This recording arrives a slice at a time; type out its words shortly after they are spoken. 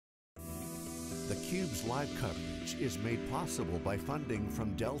theCUBE's live coverage is made possible by funding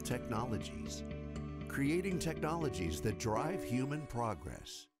from Dell Technologies, creating technologies that drive human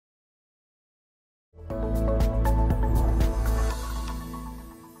progress.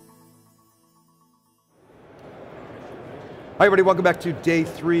 Hi everybody, welcome back to day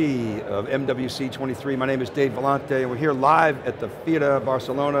 3 of MWC 23. My name is Dave Vellante and we're here live at the Fira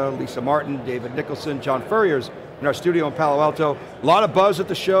Barcelona. Lisa Martin, David Nicholson, John Furrier's in our studio in Palo Alto. A lot of buzz at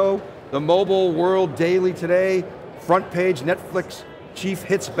the show. The mobile world daily today. Front page, Netflix chief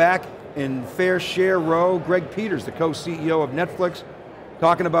hits back in fair share row. Greg Peters, the co-CEO of Netflix,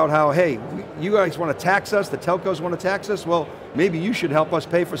 talking about how, hey, you guys want to tax us, the telcos want to tax us, well, maybe you should help us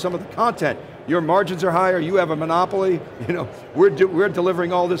pay for some of the content. Your margins are higher, you have a monopoly, you know, we're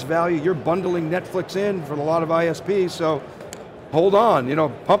delivering all this value, you're bundling Netflix in for a lot of ISPs, so hold on, you know,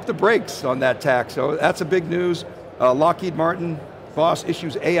 pump the brakes on that tax. So that's a big news. Lockheed Martin, boss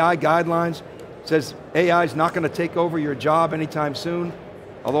issues AI guidelines, says AI is not going to take over your job anytime soon,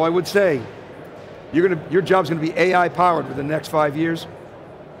 although I would say, your job's going to be AI powered for the next 5 years.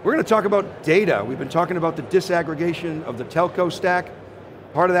 We're going to talk about data. We've been talking about the disaggregation of the telco stack.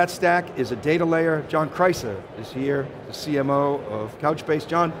 Part of that stack is a data layer. John Kreisa is here, the CMO of Couchbase.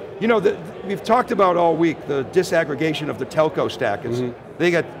 John, you know, we've talked about all week the disaggregation of the telco stack.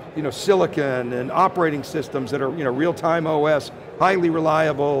 They got, you know, silicon and operating systems that are, you know, real-time OS, highly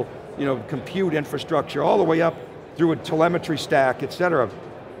reliable, you know, compute infrastructure, all the way up through a telemetry stack, et cetera.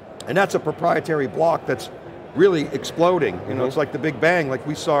 And that's a proprietary block that's really exploding. You know, it's like the Big Bang, like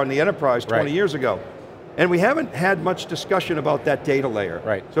we saw in the enterprise 20 years ago. And we haven't had much discussion about that data layer,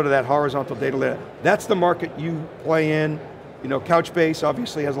 sort of that horizontal data layer. That's the market you play in. You know, Couchbase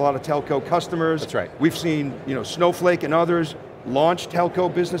obviously has a lot of telco customers. That's right. We've seen, you know, Snowflake and others launch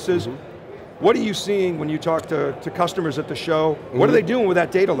telco businesses. What are you seeing when you talk to customers at the show? What are they doing with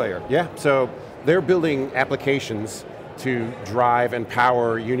that data layer? Yeah, so they're building applications to drive and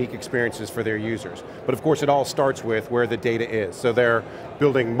power unique experiences for their users. But of course it all starts with where the data is. So they're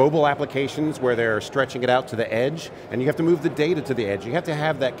building mobile applications where they're stretching it out to the edge, and you have to move the data to the edge. You have to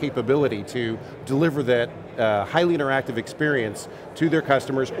have that capability to deliver that highly interactive experience to their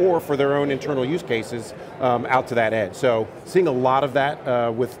customers or for their own internal use cases out to that edge. So seeing a lot of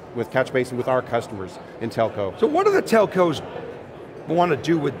that with Couchbase and with our customers in telco. So what do the telcos want to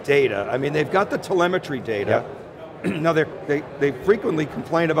do with data? I mean, they've got the telemetry data. Now they frequently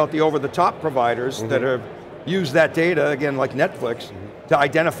complain about the over-the-top providers that have used that data, again like Netflix, to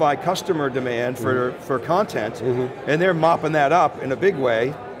identify customer demand for content, and they're mopping that up in a big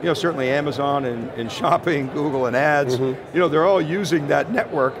way. You know, certainly Amazon and shopping, Google and ads, you know, they're all using that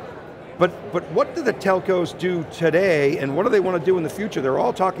network. But what do the telcos do today, and what do they want to do in the future? They're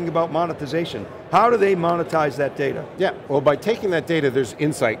all talking about monetization. How do they monetize that data? Yeah, well by taking that data, there's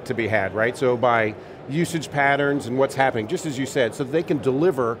insight to be had, right? So by usage patterns and what's happening, just as you said, so that they can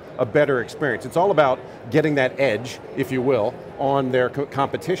deliver a better experience. It's all about getting that edge, if you will, on their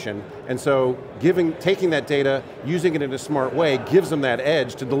competition, and so taking that data, using it in a smart way, gives them that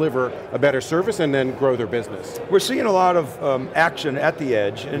edge to deliver a better service and then grow their business. We're seeing a lot of action at the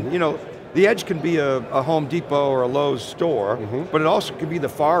edge, and you know, the edge can be a Home Depot or a Lowe's store, but it also could be the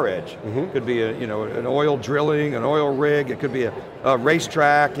far edge. It could be an oil drilling, an oil rig, it could be a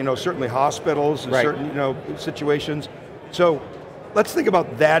racetrack, you know, certainly hospitals in certain, you know, situations. So let's think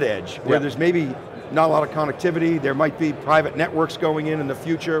about that edge, where there's maybe not a lot of connectivity, there might be private networks going in the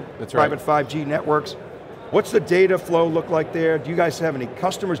future, private 5G networks. What's the data flow look like there? Do you guys have any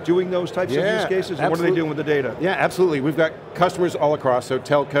customers doing those types of use cases? And what are they doing with the data? Yeah, absolutely. We've got customers all across, so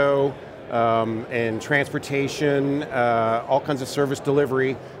telco, and transportation, all kinds of service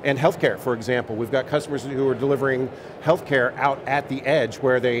delivery, and healthcare, for example. We've got customers who are delivering healthcare out at the edge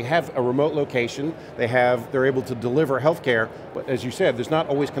where they have a remote location, they're able to deliver healthcare, but as you said, there's not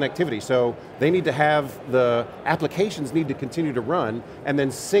always connectivity, so they need to have, the applications need to continue to run and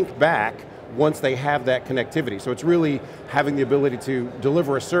then sync back once they have that connectivity. So it's really having the ability to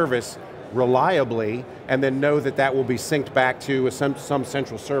deliver a service reliably, and then know that that will be synced back to some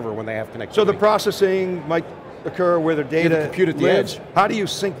central server when they have connectivity. So the processing might occur where the data compute at the edge. How do you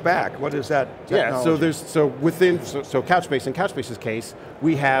sync back? What is that technology? Yeah, so Couchbase, in Couchbase's case,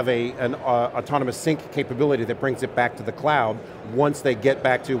 we have an autonomous sync capability that brings it back to the cloud once they get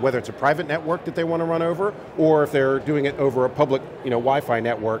back to whether it's a private network that they want to run over, or if they're doing it over a public, you know, Wi-Fi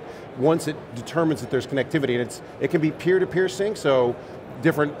network. Once it determines that there's connectivity, and it can be peer-to-peer sync, so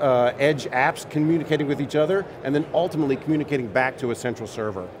different edge apps communicating with each other, and then ultimately communicating back to a central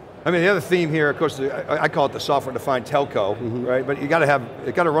server. I mean, the other theme here, of course, I call it the software-defined telco, right? But it got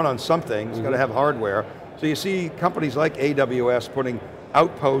to run on something, it's got to have hardware. So you see companies like AWS putting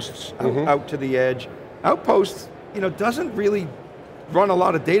Outposts out to the edge. Outposts, doesn't really run a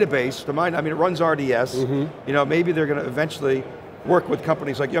lot of database to mine. I mean, it runs RDS. Maybe they're going to eventually work with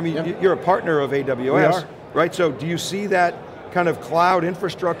companies like, you're a partner of AWS, right? So do you see that kind of cloud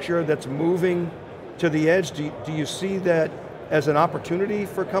infrastructure that's moving to the edge? Do you see that as an opportunity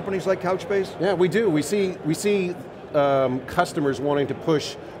for companies like Couchbase? Yeah, we do. We see customers wanting to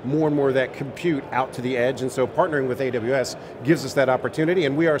push more and more of that compute out to the edge, and so partnering with AWS gives us that opportunity,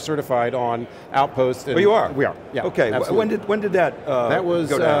 and we are certified on Outpost. And you are? We are, yeah. Okay, absolutely. when did that That was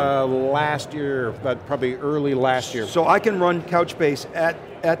go down? last year, but probably early last year. So I can run Couchbase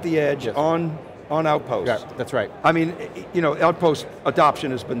at the edge on Outpost. Yeah, that's right. I mean, Outpost adoption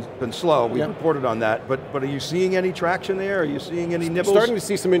has been slow. We've reported on that, but are you seeing any traction there? Are you seeing any nibbles? Starting to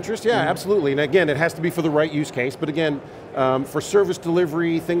see some interest, yeah, absolutely. And again, it has to be for the right use case, but again, for service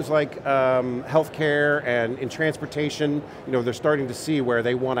delivery, things like healthcare and in transportation, they're starting to see where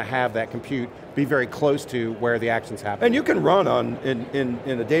they want to have that compute be very close to where the actions happen. And you can run in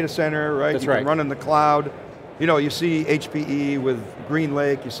a data center, right? That's you right. can run in the cloud. You see HPE with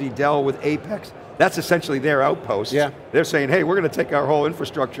GreenLake, you see Dell with Apex. That's essentially their outpost. Yeah. They're saying, hey, we're going to take our whole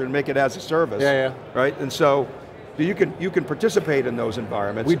infrastructure and make it as a service. Yeah. Right, and so you can participate in those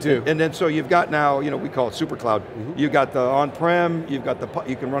environments. We do. And then so you've got now, we call it super cloud. You've got the on-prem, you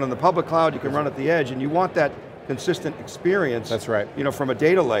can run in the public cloud, you can run at the edge, and you want that consistent experience. That's right. From a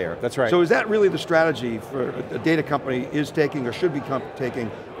data layer. That's right. So is that really the strategy for a data company is taking or should be taking?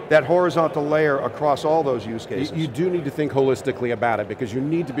 That horizontal layer across all those use cases. You do need to think holistically about it because you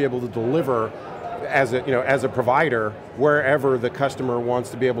need to be able to deliver as a provider wherever the customer wants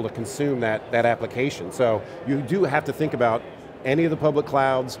to be able to consume that application. So you do have to think about any of the public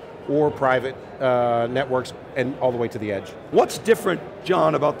clouds or private networks and all the way to the edge. What's different,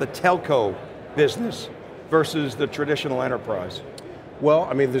 John, about the telco business versus the traditional enterprise? Well,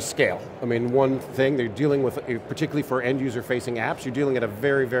 I mean, there's scale. I mean, one thing, they're dealing with, particularly for end user facing apps, you're dealing at a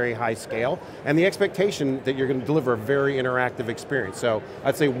very, very high scale, and the expectation that you're going to deliver a very interactive experience. So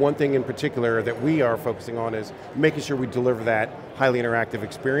I'd say one thing in particular that we are focusing on is making sure we deliver that highly interactive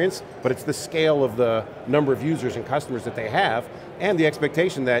experience, but it's the scale of the number of users and customers that they have, and the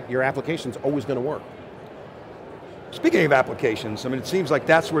expectation that your application's always going to work. Speaking of applications, I mean, it seems like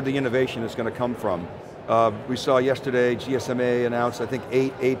that's where the innovation is going to come from. We saw yesterday GSMA announced, I think,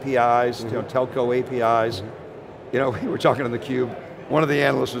 8 APIs, telco APIs. We were talking on theCUBE. One of the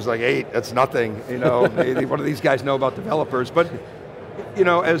analysts was like, 8, that's nothing. One of these guys know about developers. But,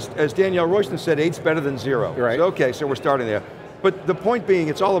 as Danielle Royston said, 8's better than 0. Right. So, okay, so we're starting there. But the point being,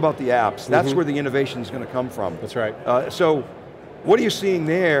 it's all about the apps. That's where the innovation is going to come from. That's right. So, what are you seeing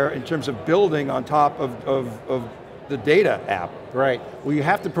there in terms of building on top of the data app? Right, well you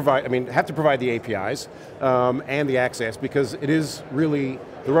have to provide, the APIs and the access because it is really,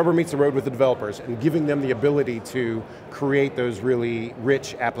 the rubber meets the road with the developers and giving them the ability to create those really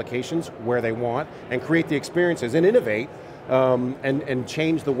rich applications where they want and create the experiences and innovate and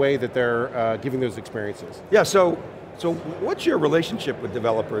change the way that they're giving those experiences. Yeah, so what's your relationship with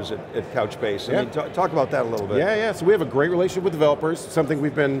developers at Couchbase? I mean, talk about that a little bit. Yeah, so we have a great relationship with developers, something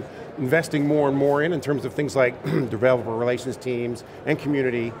we've been investing more and more in terms of things like developer relations teams and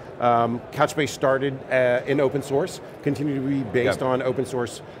community. Couchbase started in open source, continue to be based on open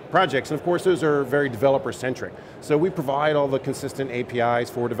source projects, and of course those are very developer centric. So we provide all the consistent APIs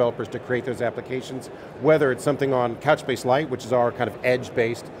for developers to create those applications, whether it's something on Couchbase Lite, which is our kind of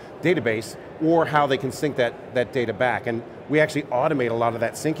edge-based database, or how they can sync that data back. And we actually automate a lot of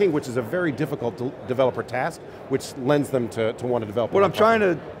that syncing, which is a very difficult developer task, which lends them to want to develop. What I'm trying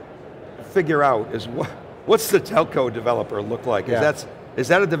to figure out is what's the telco developer look like? Is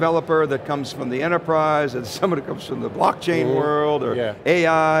that a developer that comes from the enterprise, and someone who comes from the blockchain world, or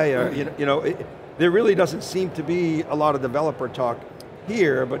AI, or there really doesn't seem to be a lot of developer talk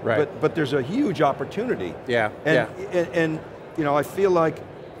here, but there's a huge opportunity. And I feel like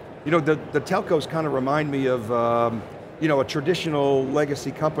the telcos kind of remind me of a traditional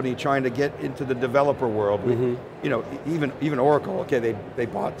legacy company trying to get into the developer world. Even Oracle, okay, they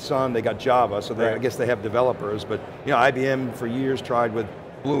bought Sun, they got Java, so I guess they have developers, but IBM for years tried with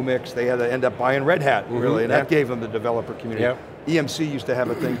Bluemix, they had to end up buying Red Hat, really, and that gave them the developer community. EMC used to have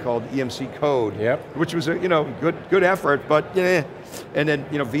a thing called EMC Code, which was a good effort, but and then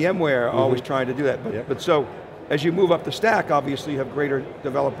VMware always trying to do that. But so, as you move up the stack, obviously you have greater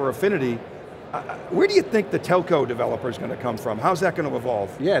developer affinity. Where do you think the telco developer is going to come from? How's that going to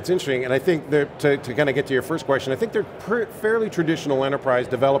evolve? Yeah, it's interesting, and I think to kind of get to your first question, I think they're fairly traditional enterprise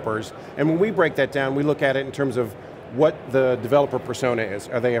developers, and when we break that down, we look at it in terms of what the developer persona is.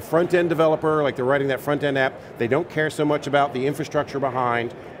 Are they a front-end developer, like they're writing that front-end app, they don't care so much about the infrastructure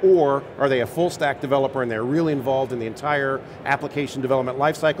behind, or are they a full-stack developer and they're really involved in the entire application development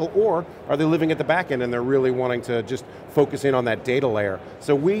lifecycle, or are they living at the back end and they're really wanting to just focus in on that data layer?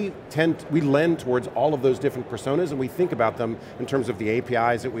 So we lend towards all of those different personas, and we think about them in terms of the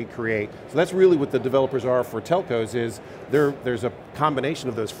APIs that we create. So that's really what the developers are for telcos, is there's a combination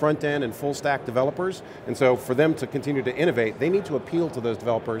of those front-end and full-stack developers, and so for them to continue to innovate, they need to appeal to those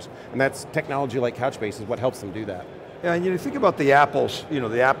developers, and that's technology like Couchbase is what helps them do that. Yeah, and you think about the Apple's,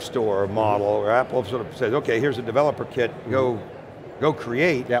 the App Store model, where Apple sort of says, okay, here's a developer kit, go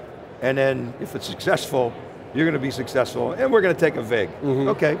create, yep. And then if it's successful, you're going to be successful, and we're going to take a VIG.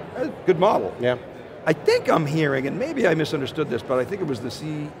 Okay, good model. Yeah. I think I'm hearing, and maybe I misunderstood this, but I think it was the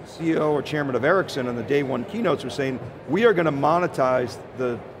CEO or chairman of Ericsson on the day one keynotes were saying, we are going to monetize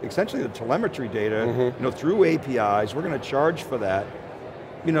essentially the telemetry data through APIs, we're going to charge for that.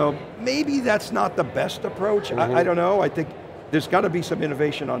 Maybe that's not the best approach, I don't know, I think there's got to be some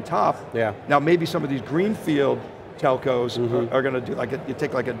innovation on top. Yeah. Now maybe some of these greenfield telcos are going to do, like you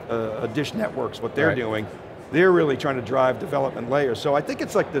take like a Dish Networks, what they're doing, they're really trying to drive development layers. So I think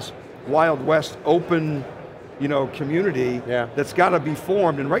it's like this Wild West open community that's got to be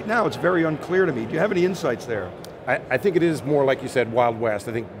formed, and right now it's very unclear to me. Do you have any insights there? I think it is more, like you said, Wild West.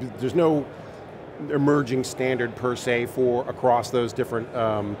 I think there's no emerging standard per se for across those different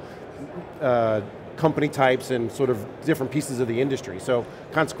company types and sort of different pieces of the industry. So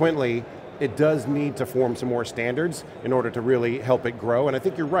consequently, it does need to form some more standards in order to really help it grow, and I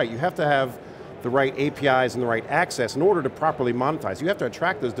think you're right, you have to have the right APIs and the right access in order to properly monetize. You have to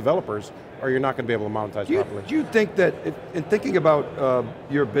attract those developers or you're not going to be able to monetize properly. Do you think that, in thinking about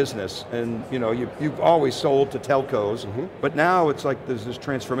your business, and you've always sold to telcos, but now it's like there's this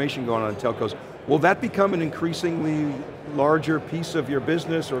transformation going on in telcos, will that become an increasingly larger piece of your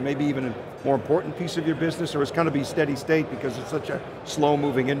business, or maybe even a more important piece of your business, or it's going to be steady state because it's such a slow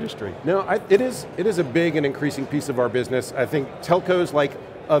moving industry? No, it is a big and increasing piece of our business. I think telcos, like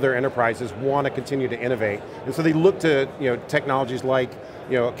other enterprises, want to continue to innovate, and so they look to technologies like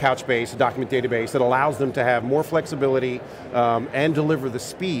a Couchbase, a document database that allows them to have more flexibility and deliver the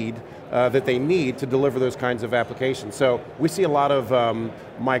speed that they need to deliver those kinds of applications. So we see a lot of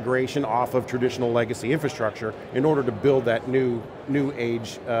migration off of traditional legacy infrastructure in order to build that new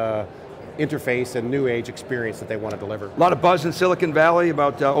age interface and new age experience that they want to deliver. A lot of buzz in Silicon Valley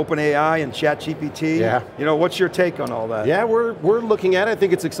about OpenAI and ChatGPT. Yeah. What's your take on all that? Yeah, we're looking at it. I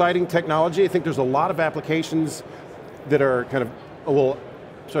think it's exciting technology. I think there's a lot of applications that are kind of will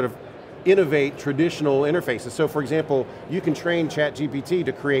sort of innovate traditional interfaces. So for example, you can train ChatGPT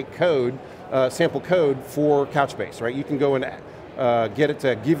to create code, sample code for Couchbase, right? You can go and get it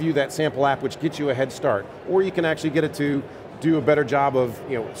to give you that sample app which gets you a head start. Or you can actually get it to do a better job of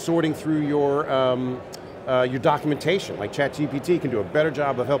sorting through your documentation. Like ChatGPT can do a better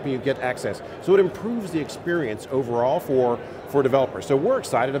job of helping you get access. So it improves the experience overall for developers. So we're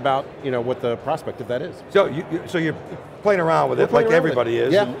excited about what the prospect of that is. So you're playing around with it like everybody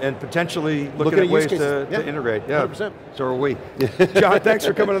is, and potentially looking at ways to integrate. Yeah, 100%. So are we. John, thanks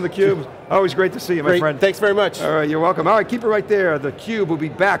for coming on theCUBE. Always great to see you, my friend. Thanks very much. All right, you're welcome. All right, keep it right there. theCUBE will be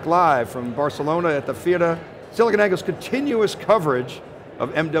back live from Barcelona at the Fira. SiliconANGLE's continuous coverage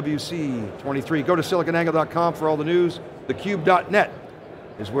of MWC 23. Go to siliconangle.com for all the news. theCUBE.net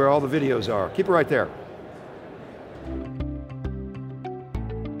is where all the videos are. Keep it right there.